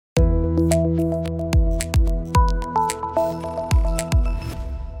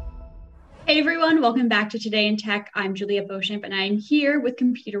everyone. Welcome back to Today in Tech. I'm Julia Beauchamp, and I'm here with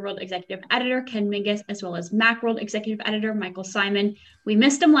Computer World Executive Editor Ken Mingus, as well as Macworld Executive Editor Michael Simon. We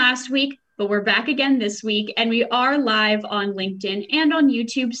missed him last week, but we're back again this week, and we are live on LinkedIn and on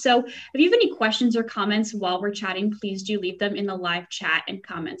YouTube. So if you have any questions or comments while we're chatting, please do leave them in the live chat and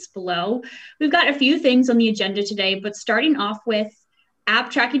comments below. We've got a few things on the agenda today, but starting off with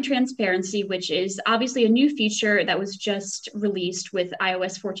app tracking transparency, which is obviously a new feature that was just released with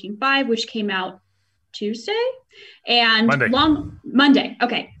iOS 14.5, which came out Tuesday and Monday.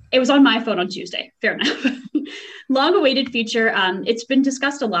 Okay. It was on my phone on Tuesday. Fair enough. Long awaited feature. It's been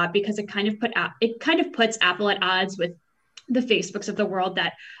discussed a lot because it kind of puts Apple at odds with the Facebooks of the world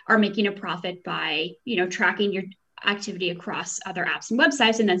that are making a profit by, tracking your activity across other apps and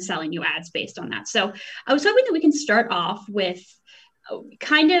websites and then selling you ads based on that. So I was hoping that we can start off with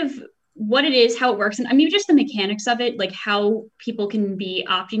kind of what it is, how it works, and maybe just the mechanics of it, like how people can be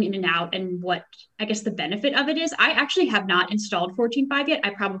opting in and out and what I guess the benefit of it is. I actually have not installed 14.5 yet. I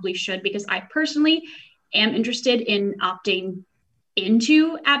probably should because I personally am interested in opting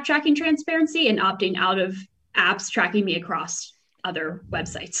into app tracking transparency and opting out of apps tracking me across other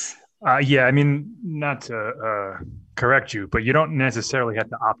websites. Not to correct you, but you don't necessarily have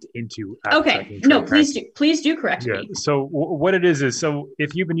to opt into app okay. No, please do correct me. So what it is so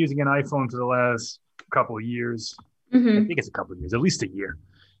if you've been using an iPhone for the last couple of years, I think it's a couple of years, at least a year,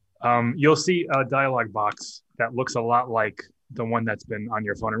 you'll see a dialog box that looks a lot like the one that's been on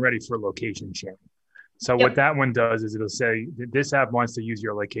your phone already for location sharing. So what that one does is it'll say this app wants to use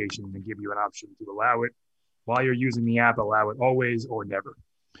your location and give you an option to allow it while you're using the app, allow it always or never.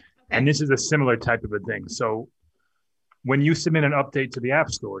 And this is a similar type of a thing. So when you submit an update to the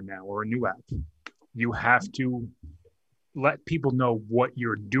App Store now or a new app, you have to let people know what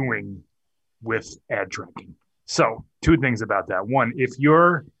you're doing with ad tracking. So two things about that. One, if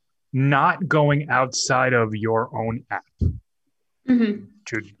you're not going outside of your own app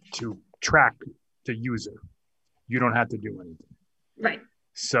to track the user, you don't have to do anything. Right.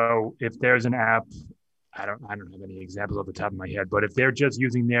 So if there's an app, I don't have any examples off the top of my head, but if they're just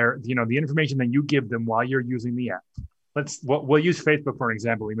using their, the information that you give them while you're using the app, we'll use Facebook for an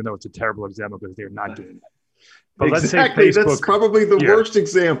example, even though it's a terrible example because they're not doing that. But let's say Facebook, that's probably the worst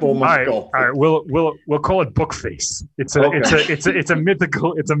example, Michael. All right, we'll call it Bookface. It's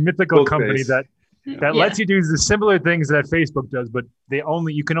a mythical company that lets you do the similar things that Facebook does, but they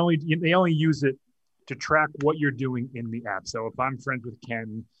only use it to track what you're doing in the app. So if I'm friends with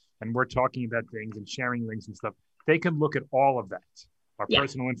Ken and we're talking about things and sharing links and stuff, they can look at all of that, our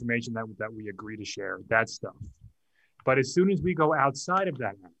personal information that we agree to share, that stuff. But as soon as we go outside of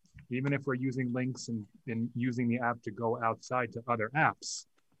that app, even if we're using links and using the app to go outside to other apps,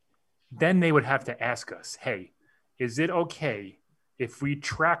 then they would have to ask us, hey, is it okay if we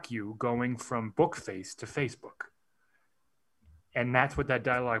track you going from Bookface to Facebook? And that's what that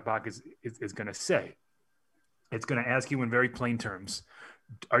dialog box is going to say. It's going to ask you in very plain terms,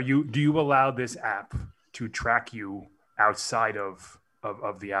 do you allow this app to track you outside of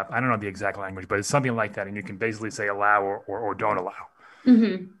the app? I don't know the exact language, but it's something like that. And you can basically say allow or don't allow.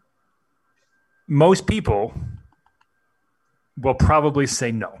 Mm-hmm. Most people will probably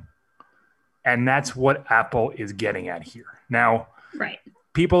say no. And that's what Apple is getting at here. Now,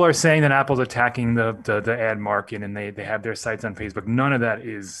 people are saying that Apple's attacking the ad market and they have their sites on Facebook. None of that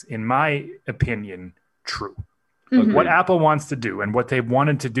is, in my opinion, true. Mm-hmm. What Apple wants to do and what they've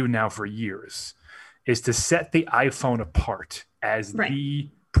wanted to do now for years is to set the iPhone apart as the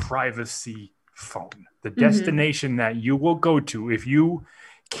privacy phone, the destination that you will go to if you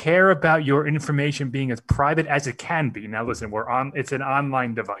care about your information being as private as it can be. Now, listen, it's an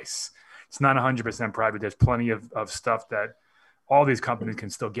online device. It's not 100% private. There's plenty of stuff that all these companies can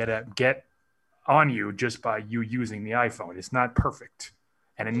still get on you just by you using the iPhone. It's not perfect,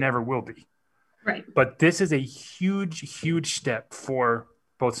 and it never will be. Right. But this is a huge, huge step for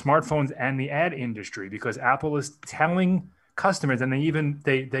both smartphones and the ad industry because Apple is telling customers, and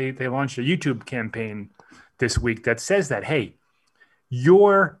they launched a YouTube campaign this week that says that, hey,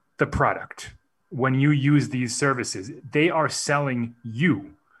 you're the product. When you use these services, they are selling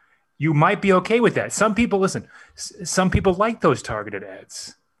you. You might be okay with that. Some people like those targeted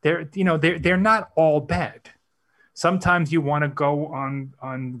ads. They're not all bad. Sometimes you want to go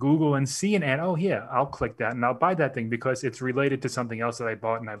on Google and see an ad. Oh, yeah, I'll click that and I'll buy that thing because it's related to something else that I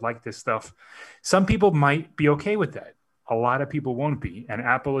bought and I like this stuff. Some people might be okay with that. A lot of people won't be. And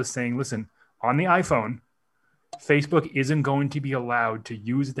Apple is saying, listen, on the iPhone, Facebook isn't going to be allowed to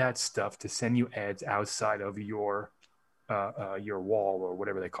use that stuff to send you ads outside of your wall or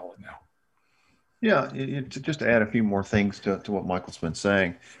whatever they call it now. Yeah, just to add a few more things to what Michael's been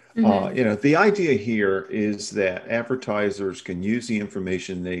saying. The idea here is that advertisers can use the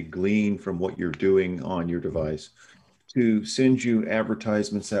information they glean from what you're doing on your device to send you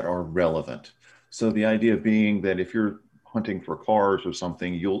advertisements that are relevant. So the idea being that if you're hunting for cars or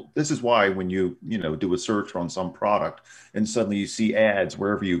something, this is why when you do a search on some product and suddenly you see ads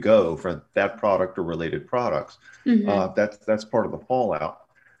wherever you go for that product or related products, that's part of the fallout.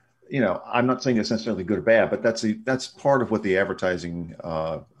 I'm not saying it's necessarily good or bad, but that's part of what the advertising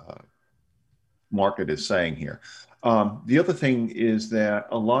market is saying here. The other thing is that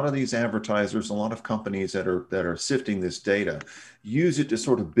a lot of these advertisers, a lot of companies that are sifting this data, use it to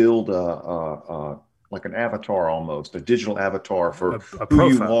sort of build like an avatar, almost a digital avatar for a who profile.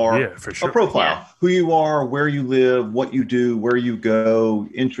 You are. Yeah, for sure. A profile, who you are, where you live, what you do, where you go,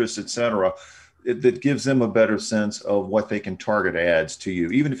 interests, etc. That gives them a better sense of what they can target ads to you,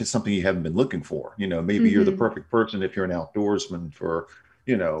 even if it's something you haven't been looking for. Maybe you're the perfect person if you're an outdoorsman for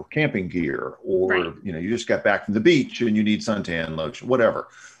camping gear, or you just got back from the beach and you need suntan lotion, whatever.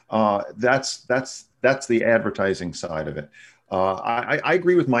 That's the advertising side of it. I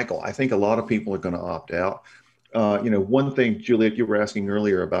agree with Michael. I think a lot of people are going to opt out. One thing, Juliet, you were asking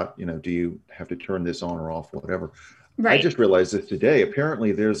earlier about, do you have to turn this on or off, whatever. Right. I just realized this today.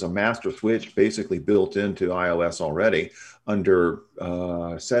 Apparently, there's a master switch basically built into iOS already under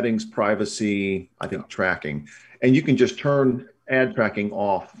settings, privacy, I think tracking, and you can just turn ad tracking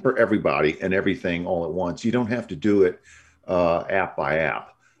off for everybody and everything all at once. You don't have to do it app by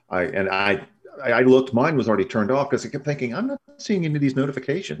app. I looked, mine was already turned off because I kept thinking, I'm not seeing any of these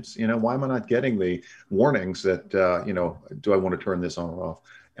notifications. Why am I not getting the warnings that, do I want to turn this on or off?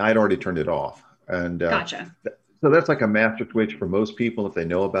 I'd already turned it off. And gotcha. So that's like a master switch for most people. If they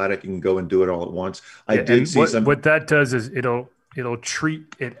know about it, you can go and do it all at once. I did see some. What that does is it'll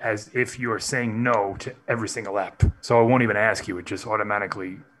treat it as if you're saying no to every single app. So it won't even ask you. It just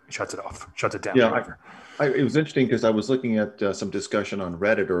automatically shuts it off, shuts it down. Yeah, it was interesting because I was looking at some discussion on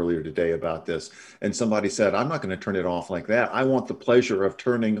Reddit earlier today about this, and somebody said, I'm not going to turn it off like that. I want the pleasure of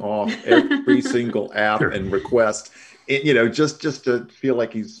turning off every single app and request, just to feel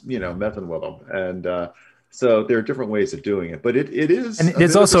like he's, messing with them. And so there are different ways of doing it, but it is. And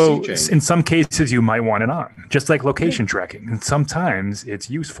there's also, in some cases, you might want it on, just like location tracking. And sometimes it's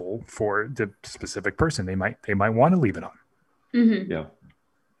useful for the specific person. They might want to leave it on. Mm-hmm. Yeah.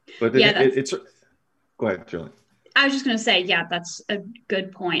 But it's. Go ahead, Julie. I was just going to say, yeah, that's a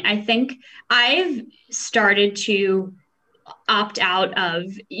good point. I think I've started to opt out of,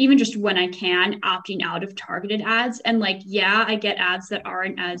 even just when I can, opting out of targeted ads. And I get ads that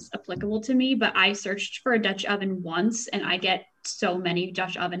aren't as applicable to me, but I searched for a Dutch oven once and I get so many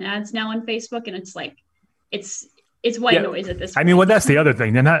Dutch oven ads now on Facebook. And it's white noise at this point. I mean, well, that's the other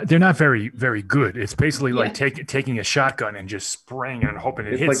thing. They're not very, very good. It's basically like taking a shotgun and just spraying it and hoping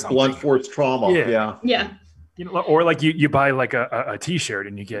it hits like something. Blunt force trauma. Yeah. Or like you buy like a t-shirt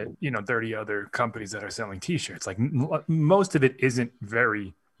and you get 30 other companies that are selling t-shirts. Like most of it isn't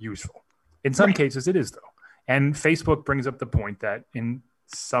very useful. In some cases it is though. And Facebook brings up the point that in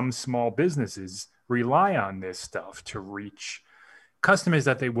some small businesses rely on this stuff to reach customers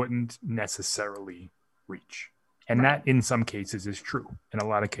that they wouldn't necessarily reach. And that in some cases is true. In a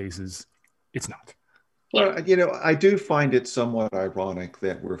lot of cases it's not. Well, I do find it somewhat ironic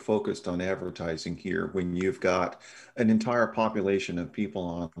that we're focused on advertising here when you've got an entire population of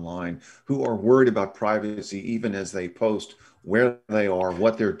people online who are worried about privacy, even as they post where they are,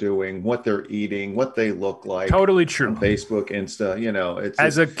 what they're doing, what they're eating, what they look like. Totally true. On Facebook, Insta, it's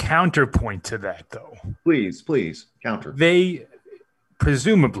as a counterpoint to that, though. Please counter. They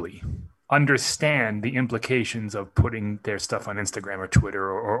presumably understand the implications of putting their stuff on Instagram or Twitter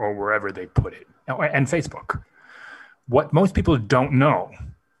or wherever they put it, and Facebook. What most people don't know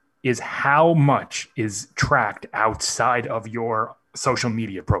is how much is tracked outside of your social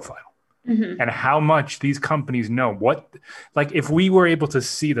media profile, and how much these companies know. If we were able to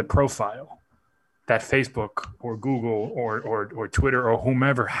see the profile that Facebook or Google or Twitter or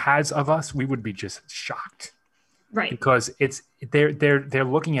whomever has of us, we would be just shocked. Right. Because they're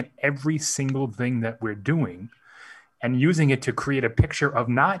looking at every single thing that we're doing and using it to create a picture of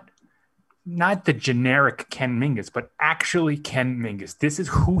not the generic Ken Mingus, but actually Ken Mingus. This is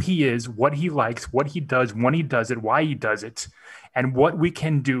who he is, what he likes, what he does, when he does it, why he does it, and what we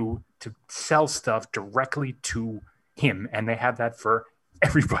can do to sell stuff directly to him. And they have that for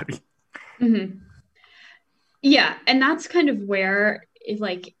everybody. Mm-hmm. Yeah. And that's kind of where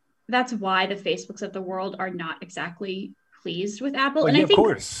that's why the Facebooks of the world are not exactly pleased with Apple. And I think, of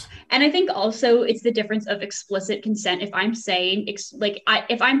course. And I think also it's the difference of explicit consent. If I'm saying,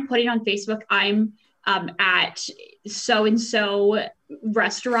 if I'm putting on Facebook, I'm at so-and-so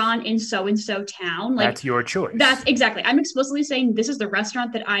restaurant in so-and-so town. Like, that's your choice. That's exactly. I'm explicitly saying this is the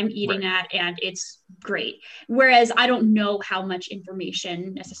restaurant that I'm eating at, and it's great. Whereas I don't know how much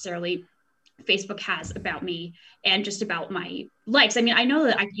information necessarily Facebook has about me and just about my likes. I mean, I know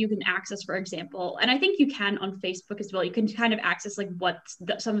that you can access, for example, and I think you can on Facebook as well. You can kind of access like what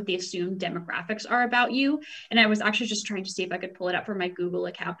some of the assumed demographics are about you. And I was actually just trying to see if I could pull it up from my Google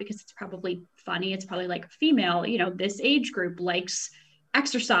account because it's probably funny. It's probably like female, this age group likes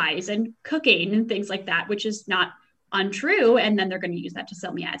exercise and cooking and things like that, which is not untrue. And then they're going to use that to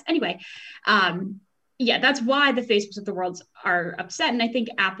sell me ads. Anyway, yeah, that's why the Facebooks of the world are upset. And I think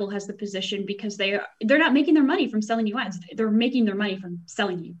Apple has the position because they're not making their money from selling you ads. They're making their money from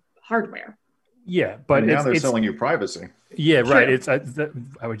selling you hardware. Yeah, but now they're selling you privacy. Yeah, right. True.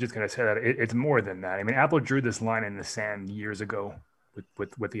 I was just going to say that it's more than that. I mean, Apple drew this line in the sand years ago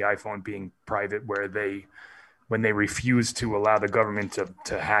with the iPhone being private, where when they refused to allow the government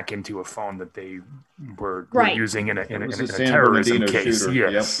to hack into a phone that they were using in a terrorism case.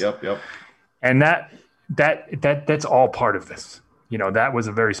 Shooter. Yes. Yep. And that's all part of this. That was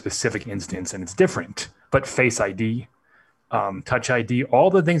a very specific instance, and it's different. But Face ID, Touch ID, all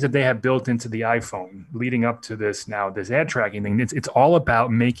the things that they have built into the iPhone leading up to this ad tracking thing, it's all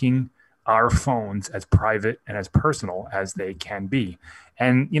about making our phones as private and as personal as they can be.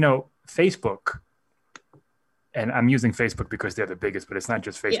 And, Facebook, and I'm using Facebook because they're the biggest, but it's not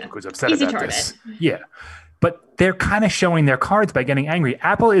just Facebook who's upset about this. Yeah. But they're kind of showing their cards by getting angry.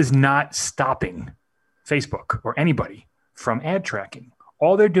 Apple is not stopping Facebook or anybody from ad tracking.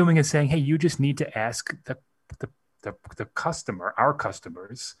 All they're doing is saying, hey, you just need to ask the customer, our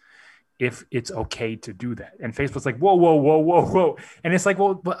customers, if it's okay to do that. And Facebook's like, whoa. And it's like,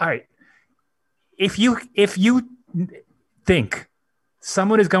 well, all right. If you think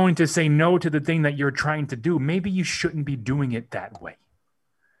someone is going to say no to the thing that you're trying to do, maybe you shouldn't be doing it that way.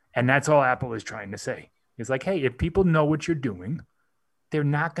 And that's all Apple is trying to say. It's like, hey, if people know what you're doing, they're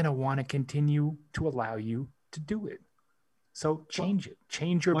not going to want to continue to allow you to do it. So change it.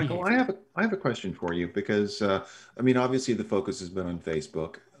 Change your Michael, behavior. I have a question for you because, obviously the focus has been on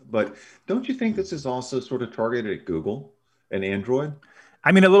Facebook, but don't you think this is also sort of targeted at Google and Android?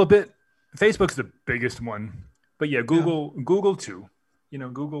 I mean, a little bit. Facebook's the biggest one, but yeah, Google too.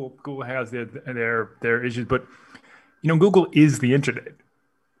 Google has their issues, but Google is the internet.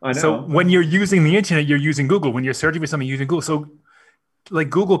 I know. So when you're using the internet, you're using Google. When you're searching for something, you're using Google. So like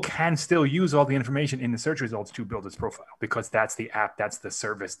Google can still use all the information in the search results to build its profile because that's the app, that's the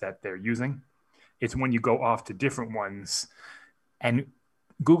service that they're using. It's when you go off to different ones, and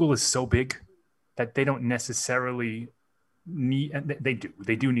Google is so big that they don't necessarily need,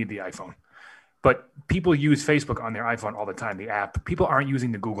 they do need the iPhone. But people use Facebook on their iPhone all the time, the app. People aren't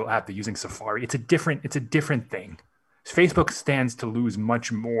using the Google app, they're using Safari. It's a different thing. Facebook stands to lose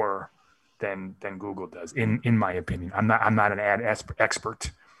much more than Google does, in my opinion. I'm not an ad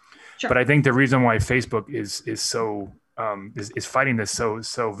expert, sure. But I think the reason why Facebook is fighting this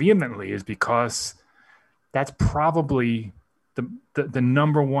so vehemently is because that's probably the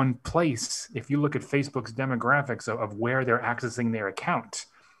number one place. If you look at Facebook's demographics of where they're accessing their account,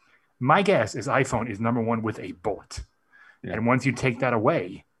 my guess is iPhone is number one with a bullet. Yeah. And once you take that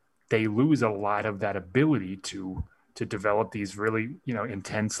away, they lose a lot of that ability to develop these really,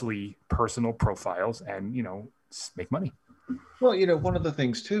 intensely personal profiles and, make money. Well, one of the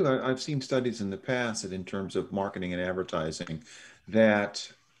things too, I've seen studies in the past that in terms of marketing and advertising,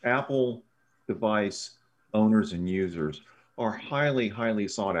 that Apple device owners and users are highly, highly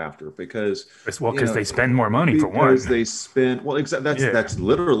sought after because they spend more money for one. Because they spend that's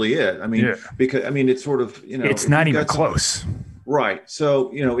literally it. I mean, because it's sort of it's not even close. Right.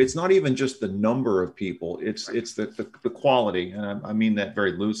 So, it's not even just the number of people, it's the quality. And I mean that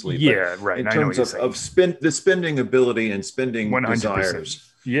very loosely. Yeah, right. In terms of the spending ability and spending 100%.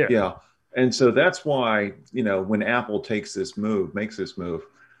 Desires. Yeah. Yeah. And so that's why, when Apple makes this move,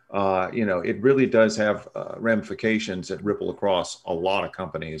 it really does have ramifications that ripple across a lot of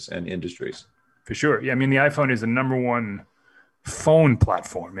companies and industries. For sure. Yeah. I mean, the iPhone is the number one phone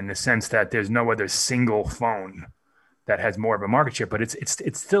platform in the sense that there's no other single phone that has more of a market share, but it's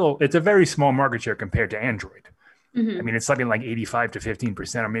still a very small market share compared to Android. Mm-hmm. I mean, it's something like 85 to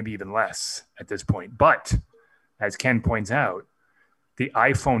 15%, or maybe even less at this point. But as Ken points out, the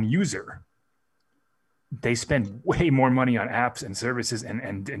iPhone user, they spend way more money on apps and services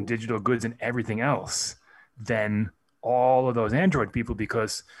and digital goods and everything else than all of those Android people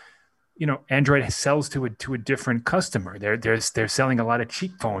because, Android sells to a different customer. They're selling a lot of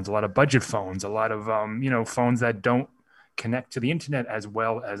cheap phones, a lot of budget phones, a lot of phones that don't connect to the internet as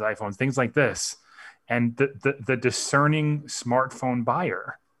well as iPhones, things like this. And the discerning smartphone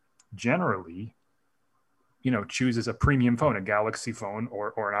buyer generally, chooses a premium phone, a Galaxy phone or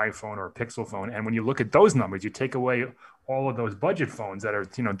an iPhone or a Pixel phone. And when you look at those numbers, you take away all of those budget phones that are,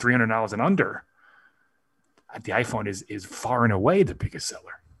 $300 and under. The iPhone is far and away the biggest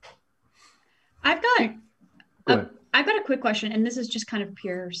seller. I've got a quick question, and this is just kind of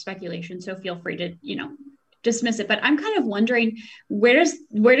pure speculation, so feel free to, dismiss it. But I'm kind of wondering, where does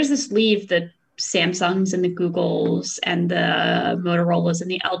this leave the Samsungs and the Googles and the Motorola's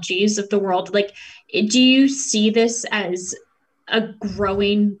and the LGs of the world? Like, do you see this as a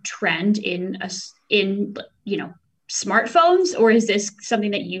growing trend in smartphones, or is this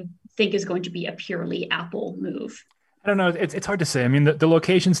something that you think is going to be a purely Apple move? I don't know. It's hard to say. I mean, the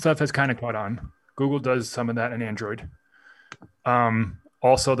location stuff has kind of caught on. Google does some of that in Android.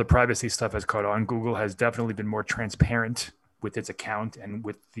 Also, the privacy stuff has caught on. Google has definitely been more transparent with its account and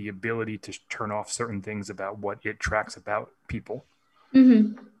with the ability to turn off certain things about what it tracks about people.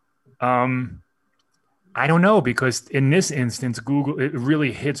 Mm-hmm. I don't know, because in this instance, it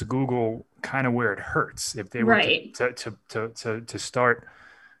really hits Google kind of where it hurts. If they were to start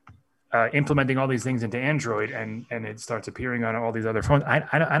implementing all these things into Android and it starts appearing on all these other phones,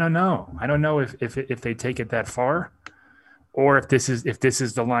 I don't know. I don't know if they take it that far, or if this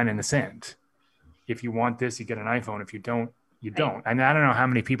is the line in the sand. If you want this, you get an iPhone. If you don't, you don't. And I don't know how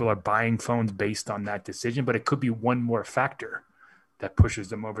many people are buying phones based on that decision, but it could be one more factor that pushes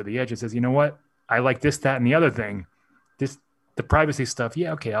them over the edge and says, you know what, I like this, that, and the other thing. The privacy stuff.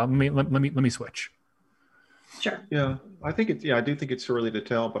 Yeah, okay. Let me switch. Sure. Yeah, I do think it's early to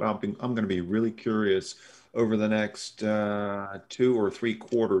tell, but I'm going to be really curious over the next 2 or 3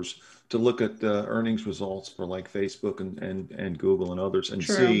 quarters to look at the earnings results for like Facebook and Google and others, and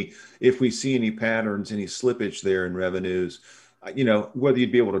see if we see any patterns, any slippage there in revenues. Whether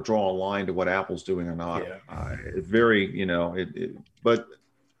you'd be able to draw a line to what Apple's doing or not. Yeah. It's very, but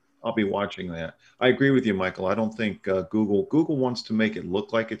I'll be watching that. I agree with you, Michael. I don't think Google wants to make it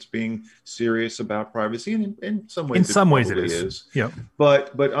look like it's being serious about privacy, and in some ways, it is. Yeah.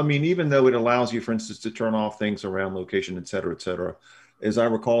 But I mean, even though it allows you, for instance, to turn off things around location, et cetera, as I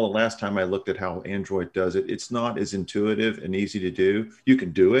recall, the last time I looked at how Android does it, it's not as intuitive and easy to do. You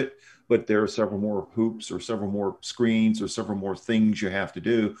can do it, but there are several more hoops or several more screens or several more things you have to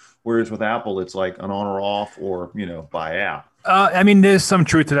do. Whereas with Apple, it's like an on or off, or by app. I mean, there's some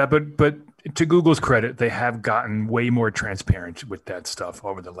truth to that, but to Google's credit, they have gotten way more transparent with that stuff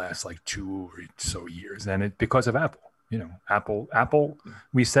over the last 2 or so years, and it's because of Apple. Apple.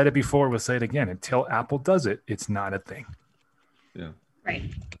 We said it before. We'll say it again. Until Apple does it, it's not a thing. Yeah. Right.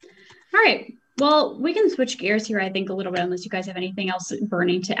 All right. Well, we can switch gears here, I think, a little bit, unless you guys have anything else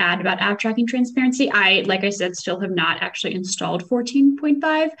burning to add about app tracking transparency. Like I said, still have not actually installed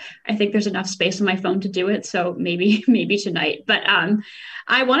 14.5. I think there's enough space on my phone to do it. So maybe tonight. But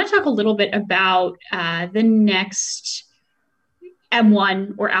I want to talk a little bit about the next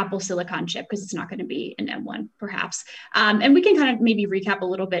M1 or Apple Silicon chip, because it's not going to be an M1 perhaps. And we can kind of maybe recap a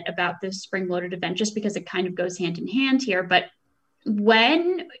little bit about this spring-loaded event, just because it kind of goes hand in hand here. But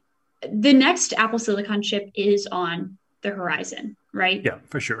when the next Apple Silicon chip is on the horizon, right? Yeah,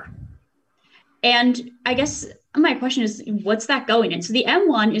 for sure. And I guess my question is, what's that going in? So the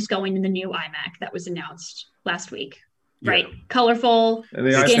M1 is going in the new iMac that was announced last week, right? Yeah. Colorful, and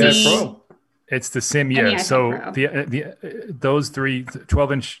the skinny. iPad Pro. It's the same, yeah. So those three,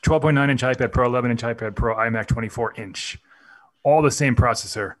 12-inch, 12.9-inch iPad Pro, 11-inch iPad Pro, iMac 24-inch, all the same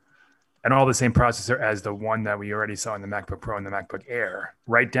processor. And all the same processor as the one that we already saw in the MacBook Pro and the MacBook Air,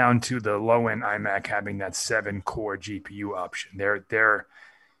 right down to the low-end iMac having that 7-core GPU option. They're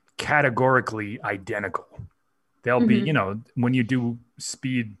categorically identical. They'll be, when you do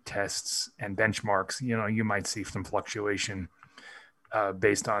speed tests and benchmarks, you might see some fluctuation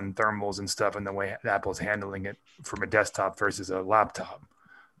based on thermals and stuff and the way Apple's handling it from a desktop versus a laptop.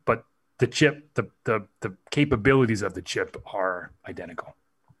 But the chip, the capabilities of the chip are identical.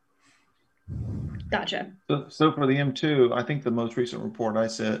 Gotcha. So for the M2, I think the most recent report I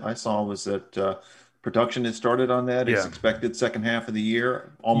saw was that production has started on that. It's expected second half of the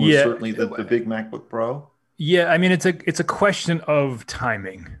year. Almost certainly the big MacBook Pro. Yeah, I mean it's a question of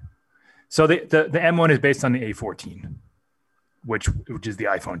timing. So the M1 is based on the A14, which is the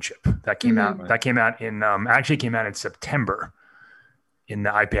iPhone chip that came out. Right. That came out in actually came out in September. In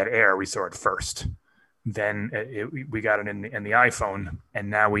the iPad Air, we saw it first. Then we got it in the iPhone, and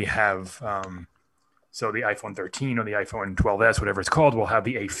now we have So the iPhone 13 or the iPhone 12s, whatever it's called, will have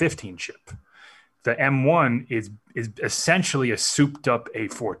the A15 chip. The M1 is essentially a souped up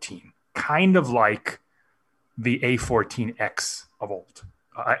A14, kind of like the A14X of old,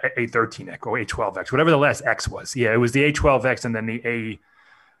 A13X or A12X, whatever the last X was. Yeah, it was the A12X and then the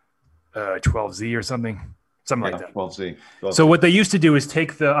A12Z or something like that. 12Z. So what they used to do is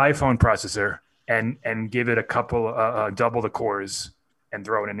take the iPhone processor and give it a couple, double the cores and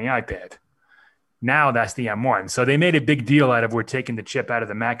throw it in the iPad. Now that's the M1. So they made a big deal out of we're taking the chip out of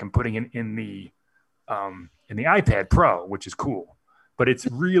the Mac and putting it in the iPad Pro, which is cool. But it's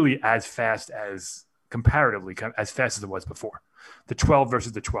really as fast as comparatively as fast as it was before. The 12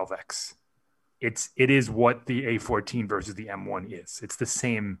 versus the 12X. It is what the A14 versus the M1 is. It's the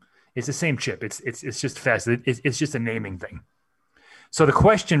same chip. It's just fast. It's just a naming thing. So the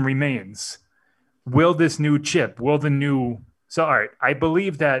question remains, will this new chip, all right, I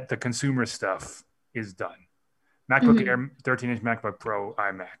believe that the consumer stuff is done. MacBook Air, 13-inch MacBook Pro,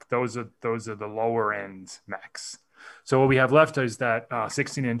 iMac. Those are the lower end Macs. So what we have left is that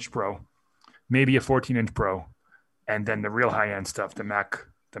 16-inch Pro, maybe a 14-inch Pro, and then the real high end stuff, the Mac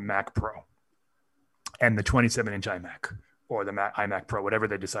Pro, and the 27-inch iMac or the iMac Pro, whatever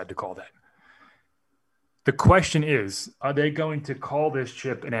they decide to call that. The question is, are they going to call this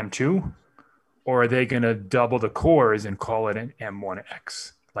chip an M2, or are they going to double the cores and call it an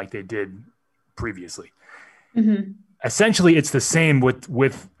M1X like they did previously? Mm-hmm. Essentially, it's the same with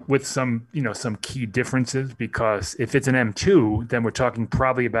some some key differences, because if it's an M2, then we're talking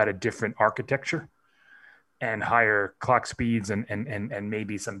probably about a different architecture and higher clock speeds and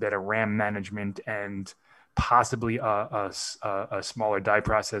maybe some better RAM management and possibly a smaller die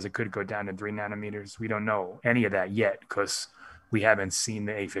processor. It could go down to 3 nanometers. We don't know any of that yet because we haven't seen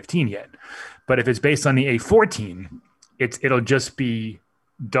the A15 yet. But if it's based on the A14, it'll just be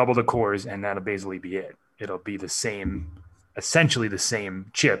double the cores, and that'll basically be it. It'll be essentially the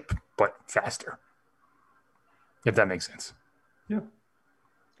same chip, but faster. If that makes sense. Yeah.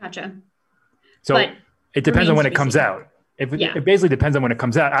 Gotcha. So it depends on when it comes out. It basically depends on when it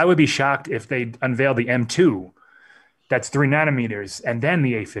comes out. I would be shocked if they unveil the M2, that's 3 nanometers, and then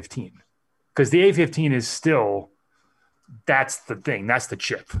the A15. Because the A15 is still, that's the thing. That's the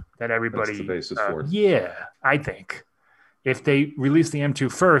chip that everybody. That's the basis for it. Yeah, I think. If they release the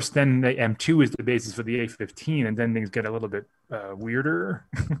M2 first, then the M2 is the basis for the A15, and then things get a little bit weirder,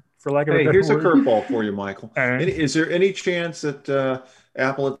 for lack of a better word. Here's a curveball for you, Michael. Is there any chance that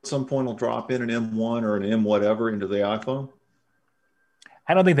Apple at some point will drop in an M1 or an M whatever into the iPhone?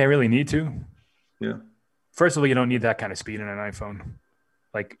 I don't think they really need to. Yeah. First of all, you don't need that kind of speed in an iPhone.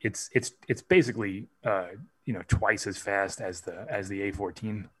 Like it's basically twice as fast as the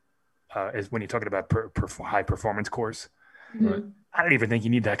A14 as when you're talking about high performance cores. Right. I don't even think you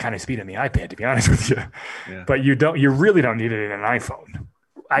need that kind of speed in the iPad, to be honest with you. Yeah. But you really don't need it in an iPhone.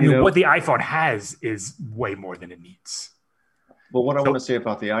 I mean, what the iPhone has is way more than it needs. Well, what I want to say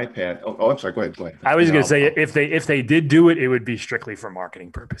about the iPad. Oh, I'm sorry. Go ahead. I was going to say if they did do it, it would be strictly for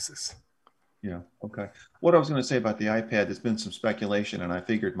marketing purposes. Yeah. Okay. What I was going to say about the iPad, there's been some speculation, and I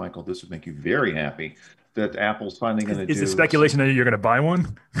figured, Michael, this would make you very happy that Apple's finally going to do. Is it speculation that you're going to buy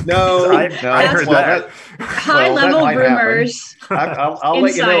one? No, I heard that. High level rumors. I'll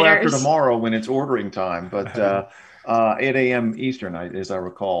let you know after tomorrow when it's ordering time, but 8 a.m. Eastern, as I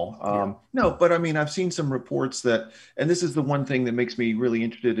recall. No, but I mean, I've seen some reports that, and this is the one thing that makes me really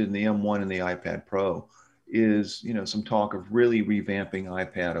interested in the M1 and the iPad Pro, is some talk of really revamping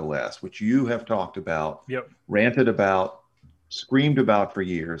iPad OS, which you have talked about, ranted about, screamed about for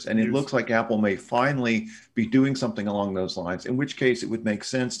years. And it looks like Apple may finally be doing something along those lines, in which case it would make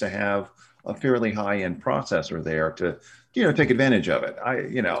sense to have a fairly high-end processor there to, take advantage of it.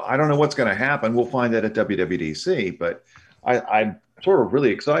 I don't know what's going to happen. We'll find that at WWDC, but I'm sort of really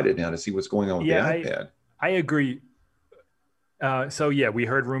excited now to see what's going on with the iPad. I agree. We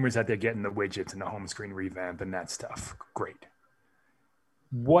heard rumors that they're getting the widgets and the home screen revamp and that stuff. Great.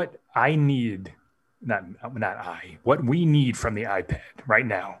 What I need, what we need from the iPad right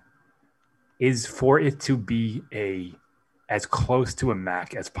now is for it to be as close to a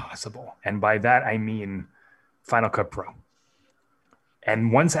Mac as possible. And by that, I mean Final Cut Pro.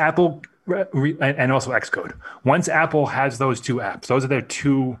 And once Apple, and also Xcode, once Apple has those two apps, those are their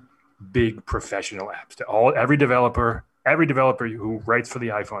two big professional apps. Every developer who writes for the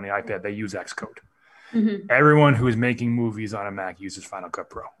iPhone, the iPad, they use Xcode. Mm-hmm. Everyone who is making movies on a Mac uses Final Cut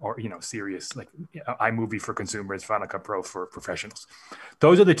Pro, or serious like iMovie for consumers, Final Cut Pro for professionals.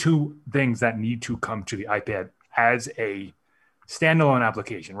 Those are the two things that need to come to the iPad as a standalone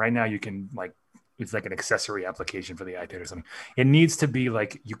application. Right now, you can it's like an accessory application for the iPad or something. It needs to be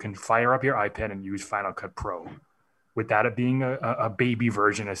like you can fire up your iPad and use Final Cut Pro without it being a baby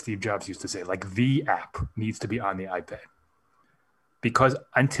version, as Steve Jobs used to say. Like the app needs to be on the iPad. Because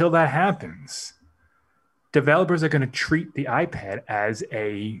until that happens, developers are going to treat the iPad as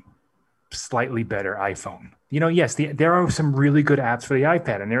a slightly better iPhone. Yes, there are some really good apps for the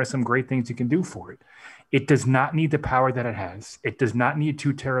iPad, and there are some great things you can do for it. It does not need the power that it has. It does not need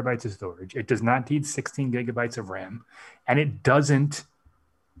 2 terabytes of storage. It does not need 16 gigabytes of RAM, and it doesn't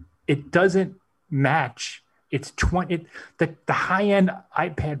match. It's the high-end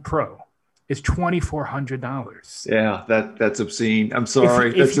iPad Pro is $2,400. Yeah, that's obscene. I'm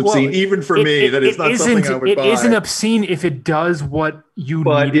sorry, that's obscene. Even for me, that is not something I would buy. It isn't obscene if it does what you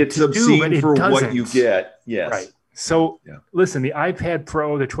need it to do, but it's obscene for what you get. Yes. Right. So listen, the iPad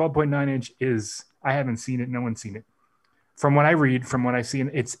Pro, the 12.9 inch is. I haven't seen it. No one's seen it. From what I read, from what I see,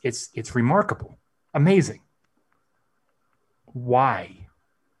 it's remarkable, amazing. Why?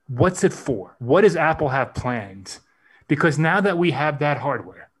 What's it for? What does Apple have planned? Because now that we have that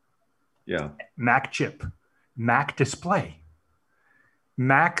hardware. Mac chip, Mac display,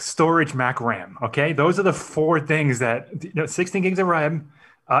 Mac storage, Mac RAM. Okay, those are the 4 things that 16 gigs of RAM,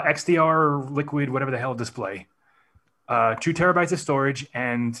 XDR liquid, whatever the hell display, 2 terabytes of storage,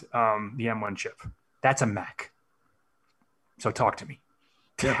 and the M1 chip. That's a Mac. So talk to me.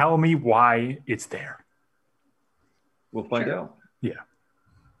 Tell me why it's there. We'll find out. Yeah.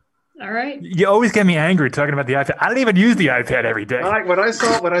 All right. You always get me angry talking about the iPad. I don't even use the iPad every day. When I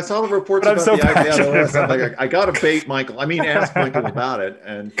saw the reports about the iPad, I'm like, I got to bait Michael. I mean, ask Michael about it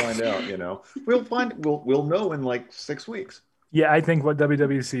and find out. We'll know in like 6 weeks. Yeah, I think what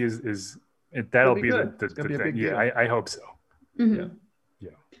WWDC is that'll be the thing. Yeah, I hope so. Mm-hmm. Yeah.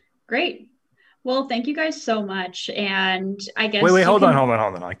 Great. Well, thank you guys so much. And I guess wait, hold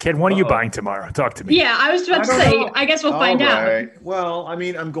on. Ken, what are you buying tomorrow? Talk to me. Yeah, I was about to say, I guess we'll find out. Well, I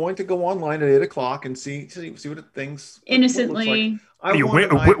mean, I'm going to go online at 8:00 and see what things innocently. What it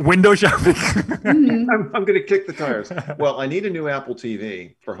looks like. Window shopping. Mm-hmm. I'm going to kick the tires. Well, I need a new Apple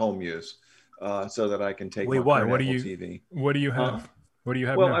TV for home use, so that I can take. Wait, what? What do you? TV. What do you have? What do you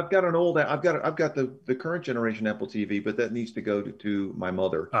have? Well, now? I've got the current generation Apple TV, but that needs to go to my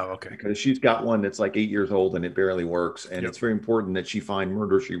mother. Oh, okay. Because she's got one that's like 8 years old and it barely works, and it's very important that she find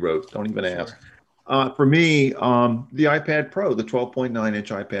Murder, She Wrote. Don't even ask. For me, the iPad Pro, the 12.9 inch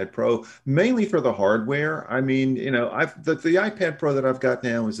iPad Pro, mainly for the hardware. I mean, the iPad Pro that I've got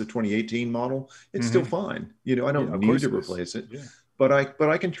now is the 2018 model. It's still fine. I don't need to replace it. Yeah. But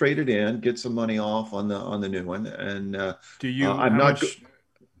I can trade it in, get some money off on the new one, and do you?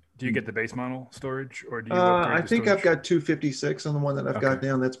 Do you get the base model storage, or do you? I think I've got 256 on the one that I've got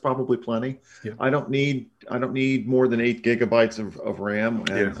down. That's probably plenty. Yeah. I don't need more than 8 gigabytes of RAM,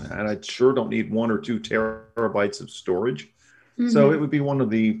 and I sure don't need 1 or 2 terabytes of storage. Mm-hmm. So it would be one of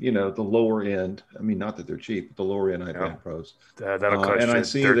the the lower end. I mean, not that they're cheap, but the lower end iPad Pros. That'll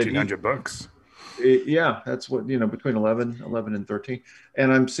cost you $1,300. That's what between 11 and 13,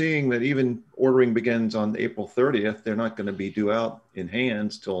 and I'm seeing that even ordering begins on April 30th. They're not going to be due out in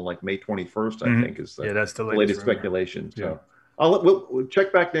hands till like May 21st. I think is that's the latest speculation. So we'll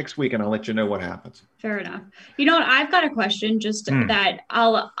check back next week and I'll let you know what happens. Fair enough. You know what? I've got a question that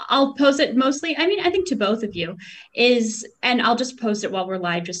I'll post it mostly. I mean, I think to both of you and I'll just post it while we're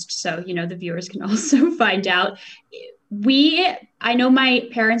live, just so the viewers can also find out. I know my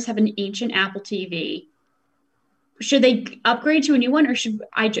parents have an ancient Apple TV. Should they upgrade to a new one, or should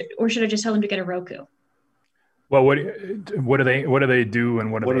I just tell them to get a Roku? Well, what do they do,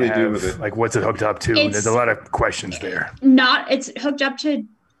 and what do they do with it? Like, what's it hooked up to? There's a lot of questions there. It's hooked up to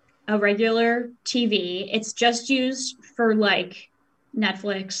a regular TV. It's just used for like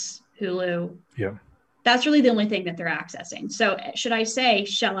Netflix, Hulu. Yeah. That's really the only thing that they're accessing. So should I say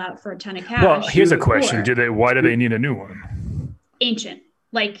shell out for a ton of cash? Well, here's a question. Why do they need a new one? Ancient.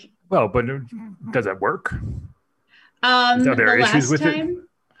 Well, but does that work? Are there issues with it?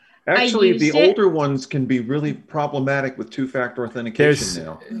 Actually, the older ones can be really problematic with 2-factor authentication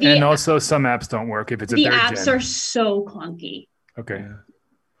now. And also some apps don't work if it's a third gen. The apps are so clunky. Okay.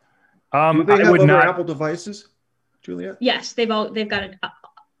 Do they have other Apple devices, Juliet? Yes, they've got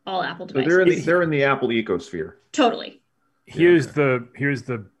all Apple devices. So they're in the Apple ecosphere. Totally. Here's the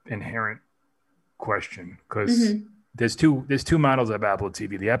inherent question, because there's two models of Apple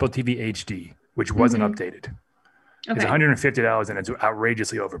TV. The Apple TV HD, which wasn't updated. It's $150 and it's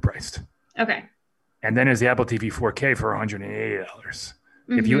outrageously overpriced. Okay. And then there's the Apple TV 4K for $180.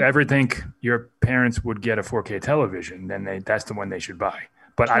 If you ever think your parents would get a 4K television, then that's the one they should buy.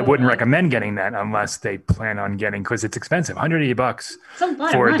 But I wouldn't recommend getting that unless they plan on getting, because it's expensive.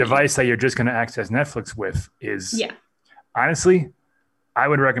 $180 for a device that you're just going to access Netflix with is, honestly, I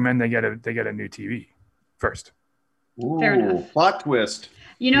would recommend they get a new TV first. Ooh, fair enough. Plot twist.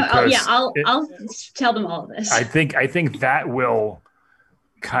 I'll tell them all of this. I think that will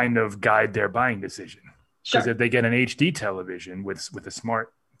kind of guide their buying decision. Because if they get an HD television with a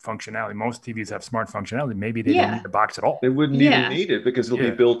smart functionality, most TVs have smart functionality. Maybe they don't need the box at all. They wouldn't even need it because it'll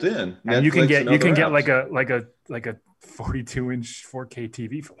be built in. And you can get like a 42-inch 4K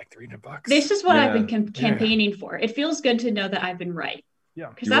TV for like $300. This is what I've been campaigning for. It feels good to know that I've been right. Yeah,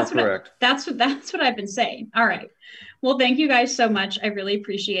 because that's what I've been saying. All right. Well, thank you guys so much. I really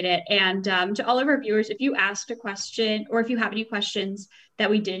appreciate it. And to all of our viewers, if you asked a question or if you have any questions that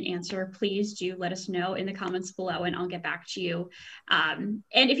we didn't answer, please do let us know in the comments below and I'll get back to you. And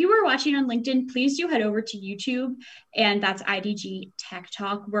if you were watching on LinkedIn, please do head over to YouTube, and that's IDG Tech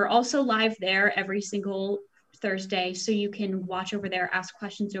Talk. We're also live there every single Thursday, so you can watch over there, ask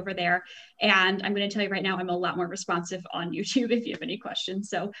questions over there. And I'm going to tell you right now, I'm a lot more responsive on YouTube if you have any questions.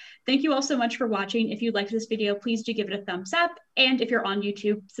 So thank you all so much for watching. If you liked this video, please do give it a thumbs up. And if you're on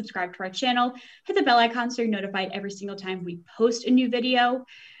YouTube, subscribe to our channel, hit the bell icon so you're notified every single time we post a new video.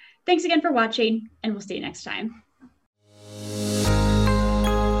 Thanks again for watching, and we'll see you next time.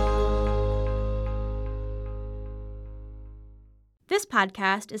 This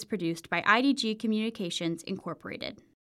podcast is produced by IDG Communications Incorporated.